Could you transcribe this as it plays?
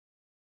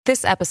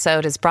This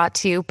episode is brought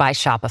to you by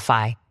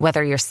Shopify.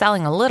 Whether you're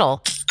selling a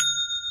little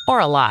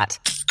or a lot,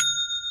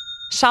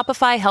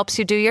 Shopify helps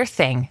you do your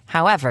thing,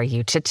 however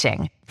you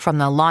cha-ching. From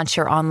the launch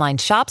your online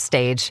shop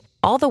stage,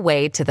 all the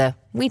way to the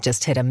we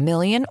just hit 1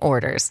 million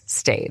orders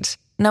stage.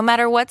 No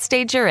matter what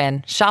stage you're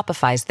in,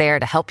 Shopify's there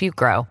to help you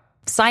grow.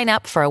 Sign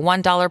up for a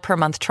 $1 per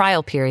month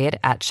trial period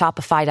at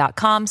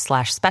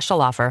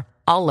shopify.com/special offer,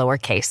 all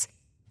lowercase.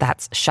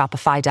 That's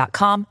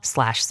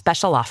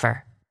shopify.com/special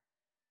offer.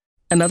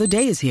 Another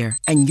day is here,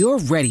 and you're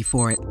ready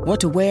for it. What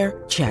to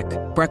wear? Check.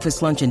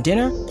 Breakfast, lunch, and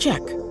dinner? Check.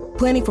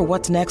 Planning for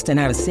what's next and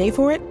how to save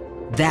for it?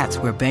 That's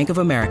where Bank of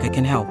America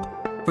can help.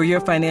 For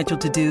your financial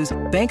to-dos,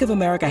 Bank of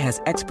America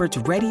has experts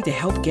ready to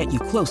help get you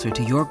closer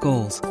to your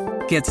goals.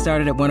 Get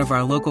started at one of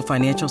our local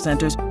financial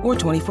centers or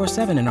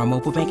 24/7 in our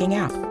mobile banking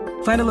app.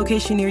 Find a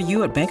location near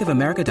you at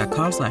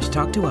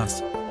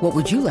bankofamerica.com/talktous. What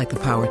would you like the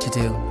power to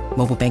do?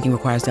 Mobile banking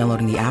requires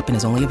downloading the app and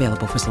is only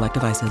available for select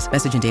devices.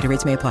 Message and data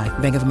rates may apply.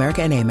 Bank of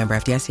America NA, member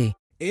FDIC.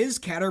 Is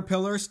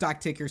Caterpillar, stock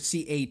ticker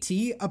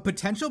CAT, a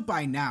potential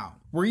buy now?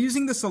 We're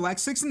using the Select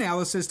 6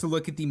 analysis to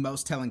look at the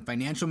most telling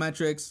financial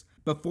metrics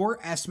before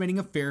estimating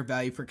a fair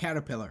value for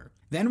Caterpillar.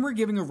 Then we're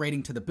giving a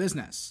rating to the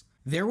business.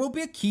 There will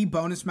be a key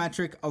bonus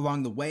metric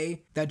along the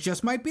way that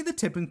just might be the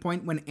tipping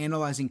point when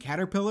analyzing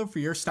Caterpillar for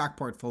your stock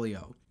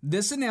portfolio.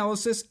 This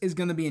analysis is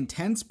going to be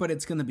intense, but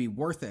it's going to be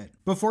worth it.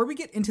 Before we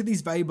get into these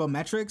valuable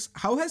metrics,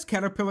 how has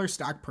Caterpillar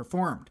stock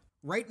performed?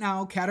 Right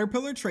now,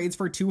 Caterpillar trades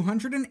for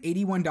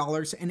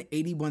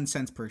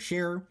 $281.81 per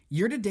share.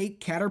 Year to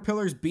date,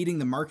 Caterpillar's beating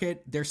the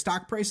market. Their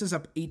stock price is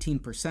up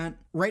 18%.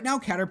 Right now,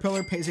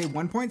 Caterpillar pays a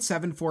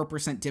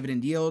 1.74%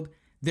 dividend yield.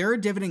 They're a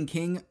dividend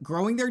king,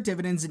 growing their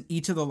dividends in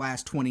each of the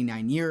last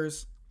 29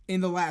 years.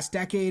 In the last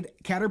decade,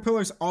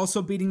 Caterpillar's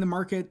also beating the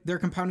market. They're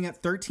compounding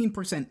at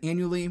 13%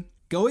 annually.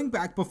 Going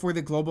back before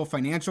the global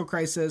financial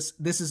crisis,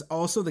 this is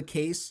also the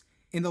case.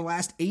 In the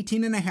last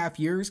 18 and a half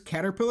years,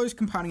 Caterpillar's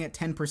compounding at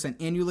 10%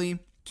 annually.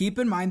 Keep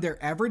in mind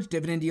their average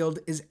dividend yield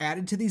is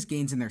added to these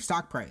gains in their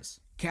stock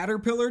price.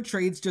 Caterpillar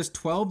trades just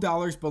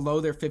 $12 below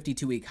their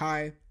 52-week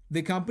high.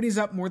 The company's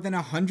up more than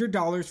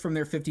 $100 from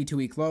their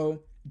 52-week low.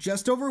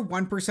 Just over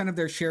 1% of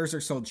their shares are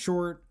sold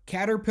short.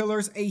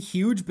 Caterpillar's a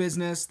huge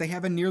business. They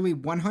have a nearly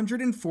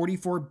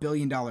 $144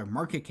 billion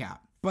market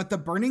cap. But the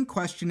burning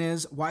question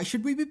is, why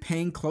should we be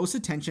paying close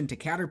attention to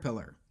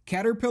Caterpillar?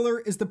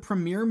 Caterpillar is the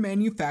premier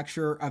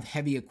manufacturer of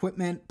heavy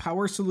equipment,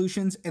 power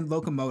solutions, and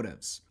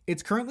locomotives.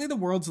 It's currently the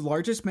world's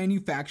largest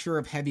manufacturer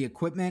of heavy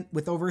equipment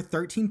with over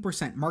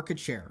 13% market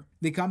share.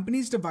 The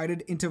company's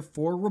divided into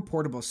 4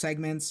 reportable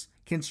segments: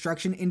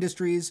 construction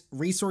industries,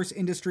 resource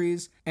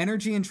industries,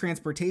 energy and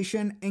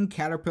transportation, and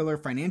Caterpillar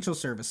Financial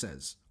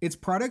Services. Its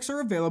products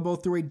are available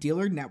through a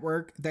dealer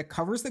network that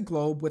covers the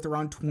globe with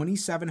around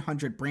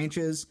 2,700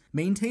 branches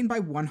maintained by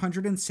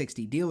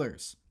 160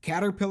 dealers.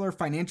 Caterpillar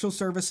Financial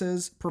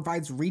Services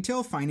provides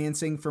retail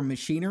financing for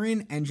machinery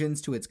and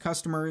engines to its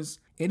customers,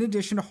 in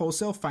addition to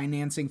wholesale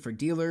financing for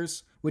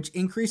dealers, which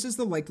increases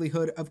the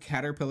likelihood of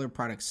Caterpillar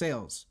product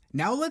sales.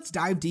 Now let's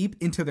dive deep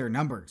into their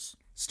numbers.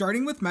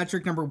 Starting with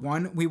metric number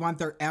 1, we want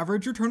their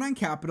average return on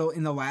capital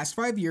in the last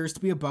 5 years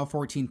to be above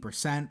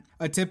 14%.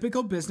 A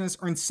typical business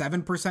earns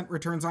 7%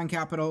 returns on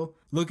capital.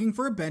 Looking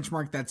for a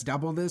benchmark that's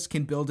double this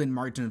can build in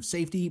margin of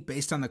safety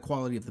based on the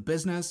quality of the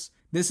business.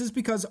 This is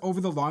because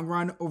over the long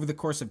run, over the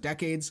course of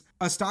decades,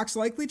 a stock's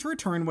likely to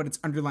return what its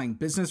underlying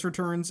business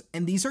returns,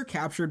 and these are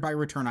captured by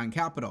return on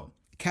capital.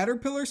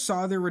 Caterpillar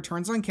saw their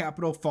returns on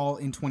capital fall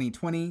in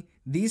 2020.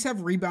 These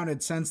have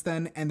rebounded since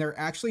then, and they're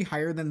actually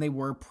higher than they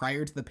were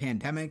prior to the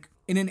pandemic.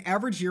 In an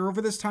average year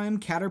over this time,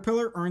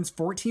 Caterpillar earns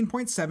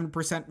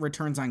 14.7%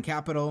 returns on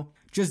capital,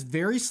 just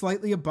very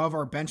slightly above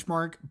our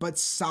benchmark, but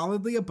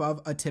solidly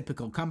above a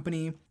typical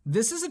company.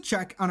 This is a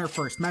check on our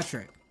first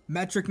metric.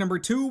 Metric number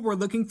 2, we're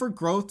looking for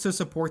growth to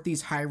support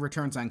these high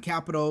returns on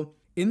capital.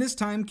 In this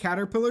time,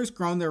 Caterpillar's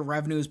grown their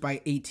revenues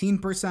by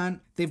 18%,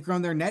 they've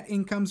grown their net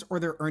incomes or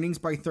their earnings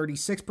by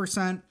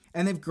 36%,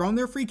 and they've grown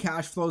their free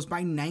cash flows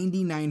by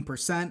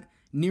 99%,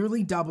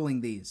 nearly doubling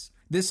these.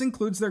 This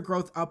includes their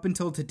growth up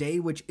until today,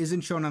 which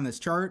isn't shown on this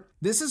chart.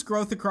 This is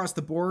growth across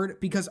the board.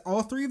 Because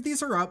all 3 of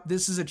these are up,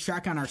 this is a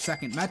check on our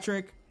second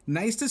metric.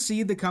 Nice to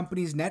see the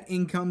company's net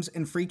incomes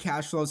and free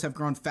cash flows have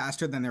grown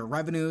faster than their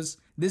revenues.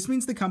 This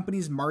means the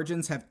company's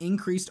margins have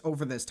increased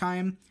over this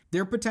time.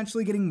 They're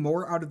potentially getting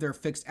more out of their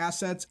fixed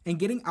assets and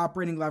getting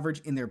operating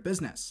leverage in their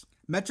business.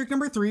 Metric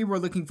number 3, we're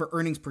looking for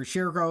earnings per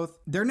share growth.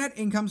 Their net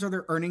incomes or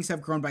their earnings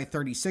have grown by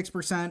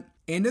 36%.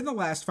 And in the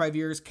last 5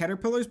 years,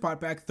 Caterpillar's bought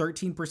back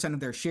 13% of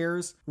their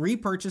shares,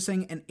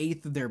 repurchasing an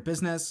eighth of their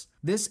business.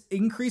 This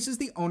increases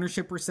the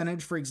ownership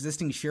percentage for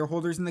existing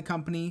shareholders in the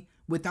company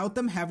without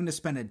them having to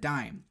spend a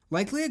dime.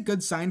 Likely a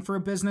good sign for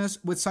a business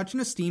with such an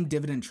esteemed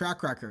dividend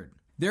track record.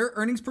 Their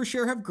earnings per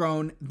share have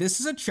grown. This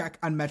is a check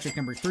on metric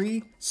number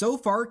 3. So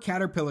far,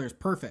 Caterpillar is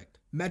perfect.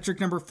 Metric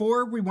number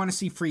 4, we want to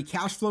see free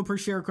cash flow per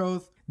share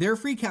growth. Their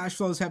free cash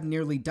flows have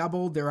nearly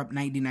doubled. They're up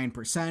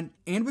 99%.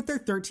 And with their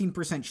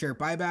 13% share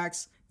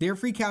buybacks, Their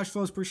free cash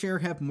flows per share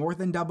have more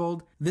than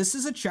doubled. This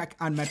is a check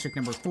on metric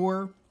number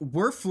 4.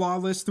 We're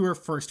flawless through our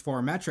first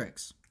 4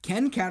 metrics.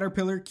 Can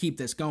Caterpillar keep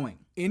this going?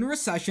 In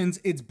recessions,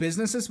 it's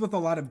businesses with a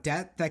lot of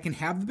debt that can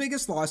have the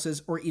biggest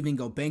losses or even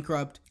go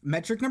bankrupt.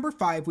 Metric number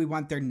 5, we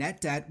want their net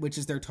debt, which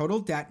is their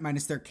total debt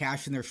minus their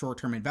cash and their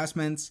short-term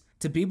investments,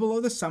 to be below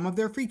the sum of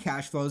their free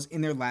cash flows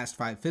in their last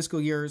 5 fiscal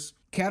years.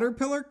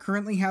 Caterpillar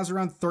currently has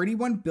around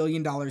 $31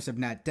 billion of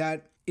net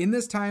debt. In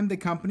this time, the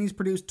company's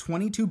produced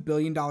 $22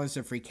 billion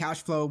of free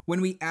cash flow.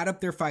 When we add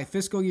up their 5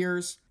 fiscal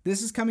years,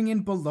 this is coming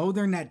in below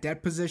their net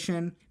debt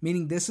position,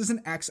 meaning this is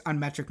an X on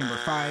metric number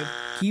 5.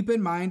 Keep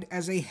in mind,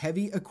 as a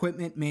heavy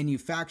equipment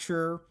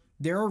manufacturer,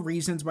 there are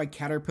reasons why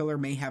Caterpillar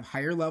may have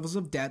higher levels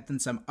of debt than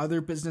some other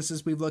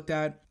businesses we've looked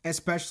at,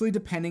 especially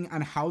depending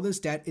on how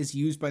this debt is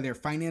used by their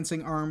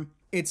financing arm.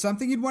 It's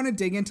something you'd want to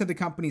dig into the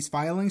company's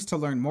filings to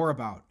learn more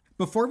about.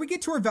 Before we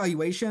get to our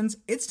valuations,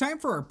 it's time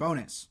for our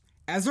bonus.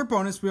 As our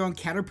bonus, we want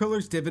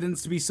Caterpillar's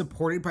dividends to be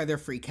supported by their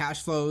free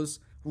cash flows.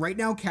 Right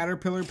now,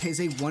 Caterpillar pays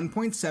a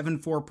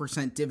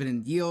 1.74%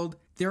 dividend yield.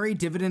 They're a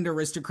dividend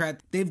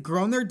aristocrat. They've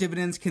grown their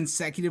dividends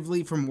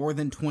consecutively for more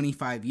than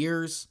 25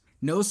 years.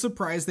 No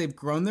surprise they've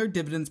grown their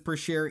dividends per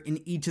share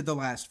in each of the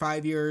last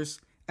 5 years.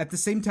 At the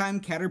same time,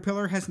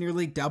 Caterpillar has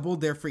nearly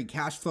doubled their free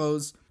cash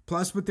flows.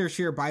 Plus, with their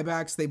share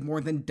buybacks, they've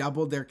more than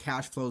doubled their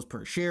cash flows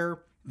per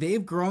share.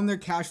 They've grown their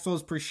cash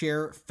flows per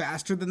share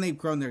faster than they've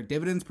grown their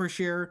dividends per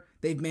share.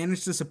 They've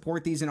managed to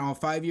support these in all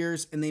 5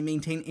 years, and they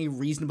maintain a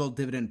reasonable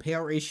dividend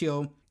payout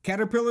ratio.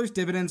 Caterpillar's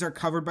dividends are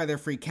covered by their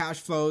free cash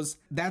flows.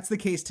 That's the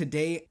case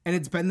today, and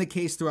it's been the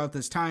case throughout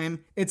this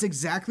time. It's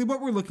exactly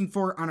what we're looking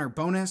for on our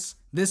bonus.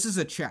 This is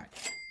a check.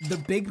 The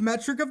big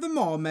metric of them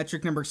all,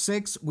 metric number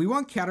 6, we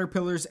want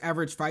Caterpillar's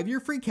average 5-year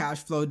free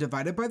cash flow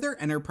divided by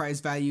their enterprise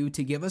value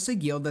to give us a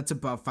yield that's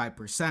above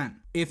 5%.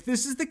 If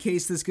this is the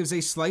case, this gives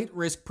a slight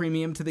risk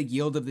premium to the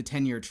yield of the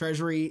 10-year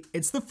treasury.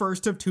 It's the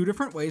first of 2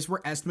 different ways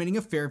we're estimating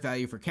a fair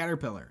value for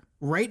Caterpillar.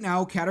 Right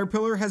now,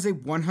 Caterpillar has a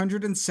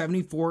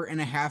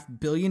 $174.5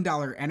 billion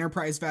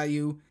enterprise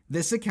value.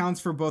 This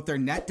accounts for both their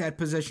net debt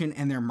position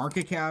and their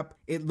market cap.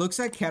 It looks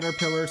at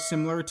Caterpillar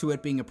similar to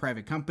it being a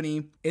private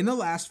company. In the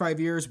last 5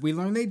 years, we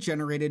learned they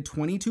generated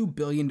 $22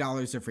 billion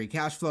of free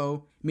cash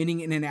flow, meaning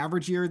in an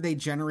average year, they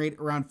generate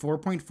around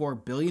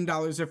 $4.4 billion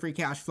of free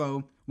cash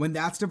flow. When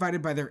that's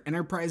divided by their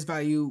enterprise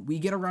value, we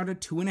get around a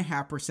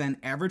 2.5%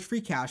 average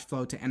free cash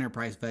flow to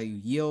enterprise value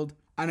yield.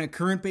 On a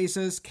current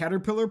basis,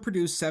 Caterpillar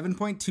produced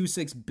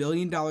 $7.26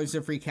 billion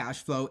of free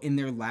cash flow in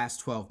their last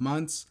 12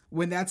 months.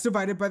 When that's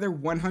divided by their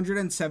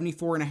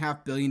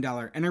 $174.5 billion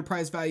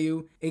enterprise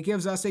value, it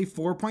gives us a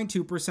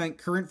 4.2%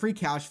 current free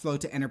cash flow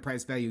to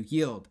enterprise value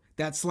yield.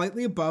 That's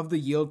slightly above the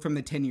yield from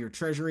the 10-year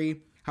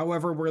treasury.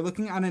 However, we're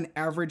looking on an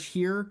average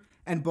here,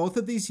 and both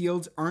of these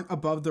yields aren't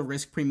above the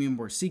risk premium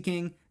we're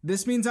seeking.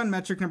 This means on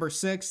metric number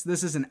 6,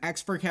 this is an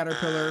X for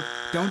Caterpillar.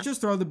 Don't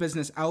just throw the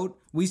business out.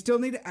 We still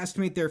need to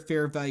estimate their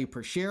fair value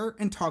per share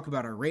and talk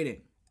about our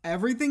rating.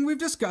 Everything we've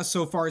discussed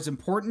so far is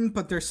important,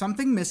 but there's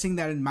something missing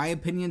that in my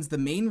opinion is the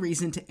main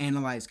reason to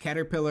analyze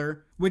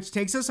Caterpillar, which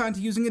takes us on to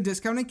using a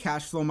discounted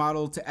cash flow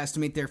model to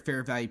estimate their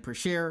fair value per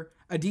share.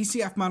 A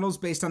DCF model is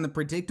based on the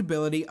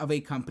predictability of a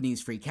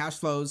company's free cash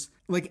flows.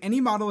 Like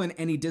any model in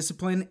any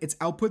discipline, its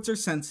outputs are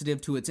sensitive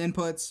to its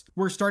inputs.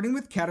 We're starting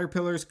with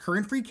Caterpillar's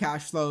current free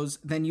cash flows,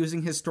 then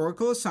using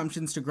historical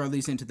assumptions to grow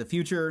these into the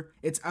future.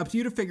 It's up to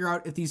you to figure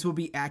out if these will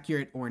be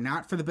accurate or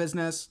not for the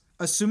business.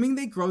 Assuming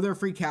they grow their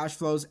free cash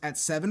flows at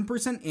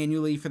 7%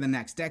 annually for the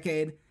next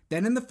decade,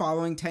 then in the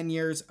following 10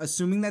 years,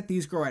 assuming that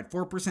these grow at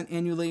 4%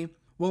 annually,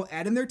 we'll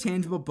add in their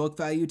tangible book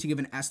value to give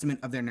an estimate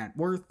of their net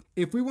worth.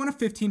 If we want a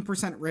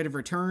 15% rate of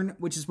return,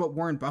 which is what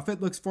Warren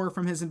Buffett looks for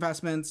from his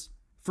investments,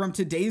 from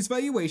today's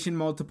valuation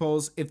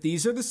multiples, if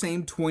these are the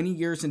same 20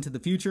 years into the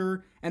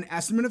future, an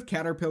estimate of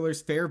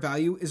Caterpillar's fair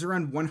value is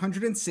around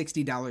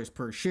 $160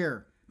 per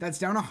share. That's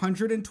down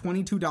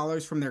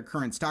 $122 from their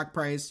current stock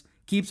price.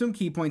 Keep some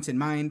key points in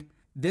mind.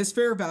 This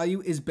fair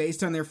value is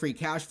based on their free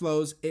cash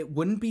flows. It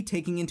wouldn't be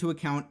taking into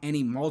account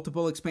any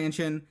multiple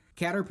expansion.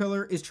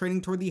 Caterpillar is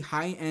trading toward the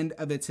high end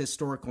of its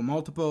historical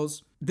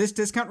multiples. This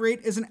discount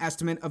rate is an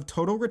estimate of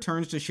total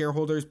returns to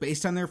shareholders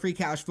based on their free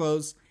cash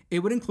flows. It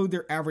would include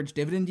their average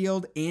dividend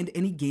yield and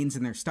any gains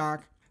in their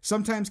stock.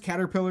 Sometimes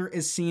Caterpillar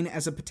is seen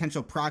as a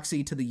potential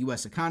proxy to the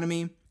US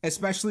economy,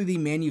 especially the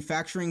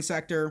manufacturing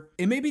sector.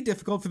 It may be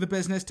difficult for the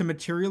business to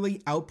materially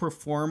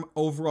outperform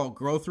overall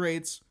growth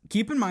rates.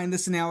 Keep in mind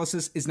this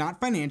analysis is not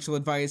financial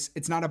advice.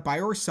 It's not a buy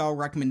or sell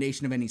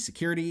recommendation of any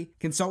security.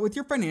 Consult with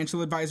your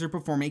financial advisor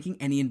before making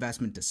any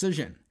investment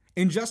decision.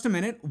 In just a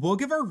minute, we'll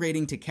give our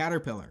rating to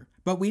Caterpillar,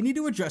 but we need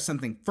to address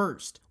something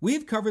first.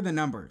 We've covered the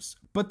numbers,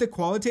 but the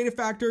qualitative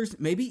factors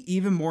may be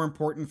even more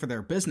important for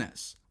their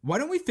business. Why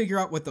don't we figure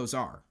out what those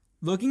are?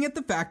 Looking at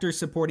the factors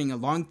supporting a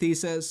long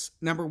thesis,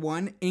 number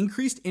 1,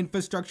 increased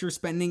infrastructure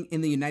spending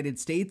in the United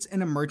States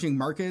and emerging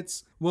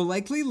markets will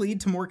likely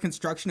lead to more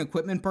construction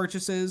equipment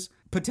purchases,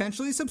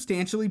 potentially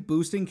substantially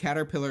boosting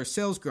Caterpillar's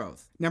sales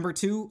growth. Number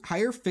 2,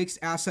 higher fixed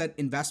asset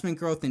investment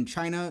growth in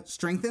China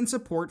strengthens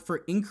support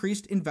for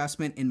increased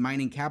investment in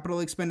mining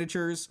capital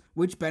expenditures,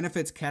 which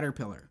benefits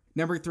Caterpillar.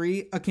 Number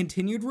 3, a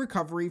continued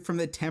recovery from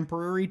the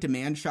temporary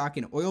demand shock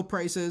in oil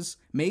prices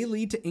may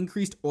lead to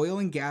increased oil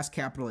and gas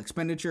capital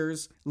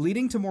expenditures,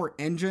 leading to more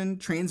engine,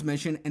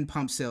 transmission, and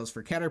pump sales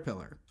for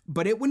Caterpillar.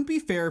 But it wouldn't be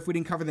fair if we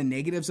didn't cover the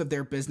negatives of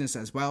their business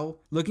as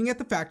well. Looking at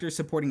the factors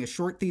supporting a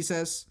short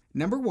thesis,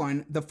 number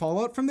 1, the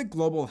fallout from the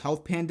global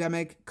health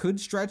pandemic could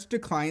stretch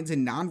declines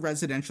in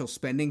non-residential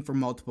spending for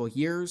multiple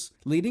years,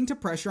 leading to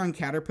pressure on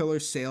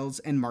Caterpillar's sales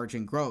and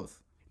margin growth.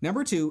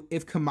 Number 2,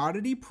 if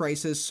commodity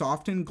prices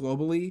soften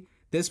globally,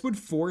 this would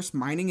force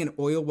mining and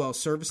oil well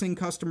servicing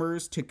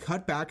customers to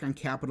cut back on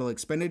capital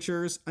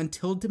expenditures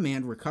until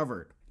demand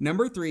recovered.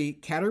 Number 3,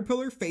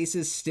 Caterpillar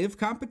faces stiff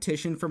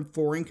competition from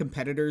foreign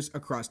competitors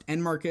across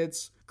end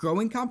markets.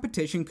 Growing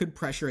competition could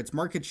pressure its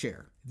market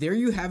share. There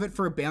you have it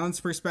for a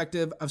balanced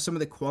perspective of some of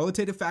the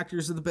qualitative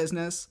factors of the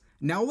business.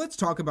 Now let's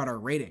talk about our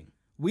rating.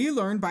 We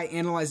learned by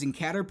analyzing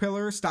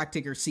Caterpillar, stock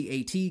ticker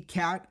CAT,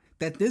 CAT,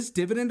 that this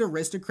dividend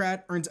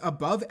aristocrat earns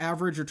above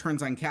average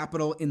returns on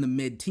capital in the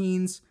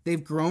mid-teens.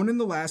 They've grown in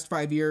the last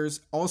 5 years,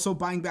 also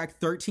buying back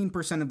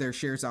 13% of their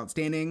shares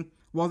outstanding.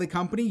 While the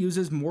company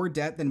uses more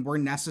debt than we're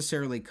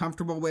necessarily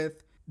comfortable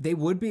with, they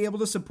would be able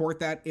to support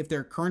that if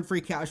their current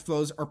free cash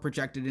flows are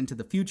projected into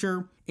the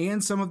future,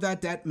 and some of that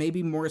debt may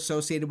be more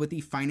associated with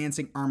the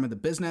financing arm of the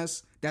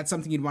business. That's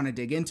something you'd want to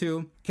dig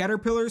into.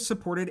 Caterpillar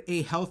supported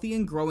a healthy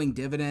and growing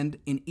dividend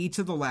in each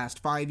of the last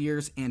 5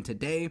 years and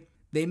today.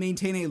 They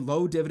maintain a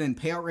low dividend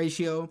payout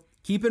ratio.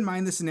 Keep in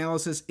mind this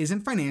analysis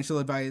isn't financial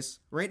advice.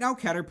 Right now,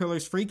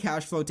 Caterpillar's free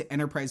cash flow to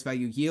enterprise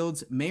value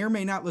yields may or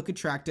may not look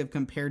attractive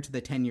compared to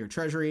the 10-year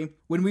treasury.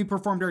 When we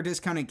performed our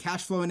discounted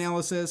cash flow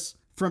analysis,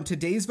 from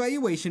today's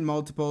valuation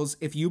multiples,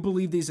 if you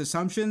believe these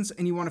assumptions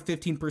and you want a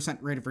 15%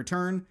 rate of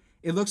return,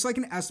 it looks like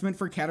an estimate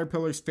for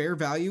Caterpillar's fair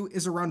value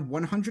is around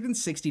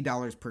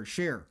 $160 per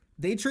share.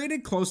 They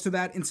traded close to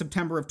that in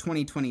September of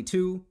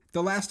 2022.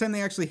 The last time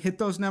they actually hit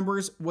those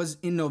numbers was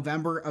in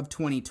November of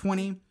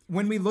 2020.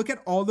 When we look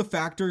at all the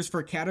factors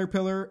for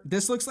Caterpillar,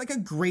 this looks like a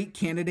great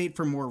candidate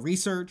for more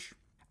research.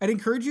 I'd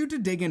encourage you to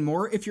dig in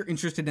more if you're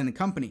interested in the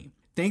company.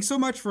 Thanks so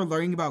much for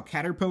learning about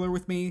Caterpillar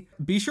with me.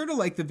 Be sure to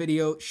like the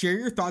video, share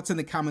your thoughts in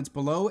the comments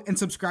below, and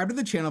subscribe to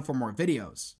the channel for more videos.